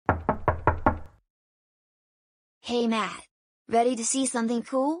Hey Matt. Ready to see something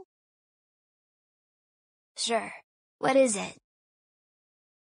cool? Sure. What is it?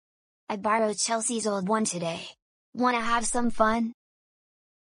 I borrowed Chelsea's old one today. Wanna have some fun?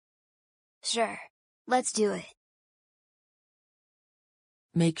 Sure. Let's do it.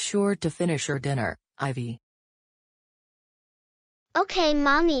 Make sure to finish your dinner, Ivy. Okay,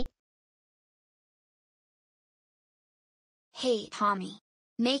 Mommy. Hey Tommy.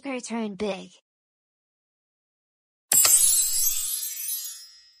 Make her turn big.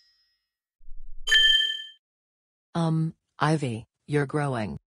 Ivy, you're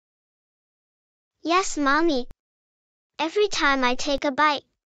growing. Yes, Mommy. Every time I take a bite.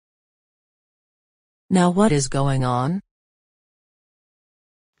 Now what is going on?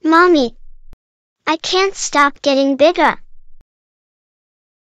 Mommy. I can't stop getting bigger.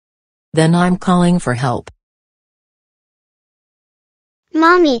 Then I'm calling for help.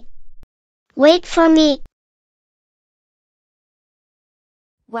 Mommy. Wait for me.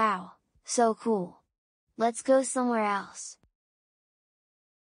 Wow, so cool. Let's go somewhere else.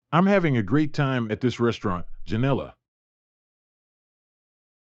 I'm having a great time at this restaurant, Janella.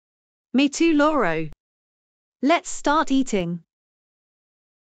 Me too, Lauro. Let's start eating.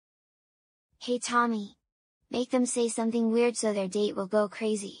 Hey Tommy. Make them say something weird so their date will go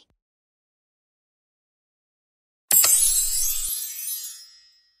crazy.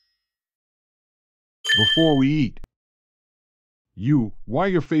 Before we eat. Why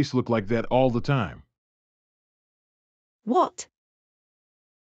your face look like that all the time? What?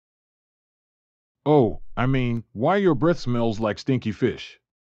 Oh, I mean, why your breath smells like stinky fish?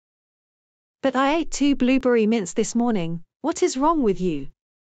 But I ate 2 blueberry mints this morning. What is wrong with you?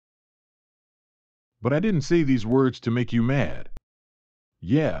 But I didn't say these words to make you mad.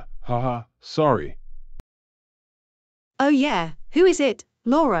 Yeah, haha, sorry. Oh yeah, who is it,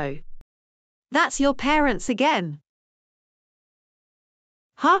 Lauro? That's your parents again.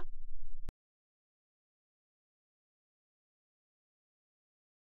 Huh?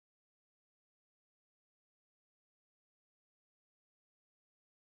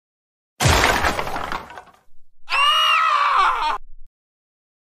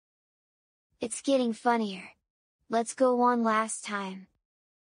 It's getting funnier. Let's go one last time.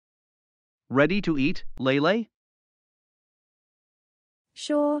 Ready to eat, Lele?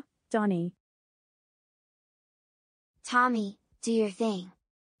 Sure, Donnie. Tommy, do your thing.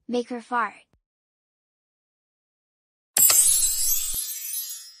 Make her fart.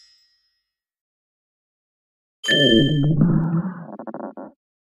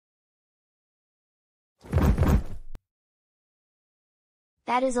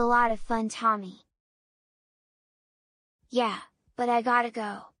 That is a lot of fun, Tommy. Yeah, but I gotta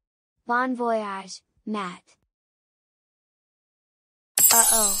go. Bon voyage, Matt.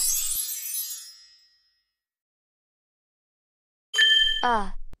 Uh-oh.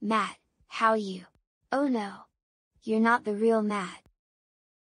 Matt, how you? Oh no. You're not the real Matt.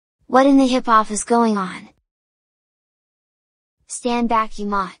 What in the hip-hop is going on? Stand back, you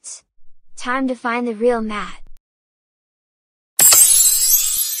mots. Time to find the real Matt.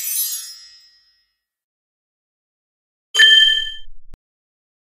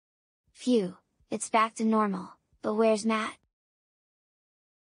 Phew, it's back to normal, but where's Matt?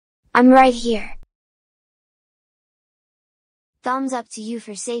 I'm right here. Thumbs up to you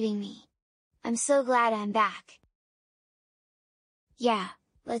for saving me. I'm so glad I'm back. Yeah,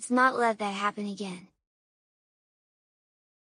 let's not let that happen again.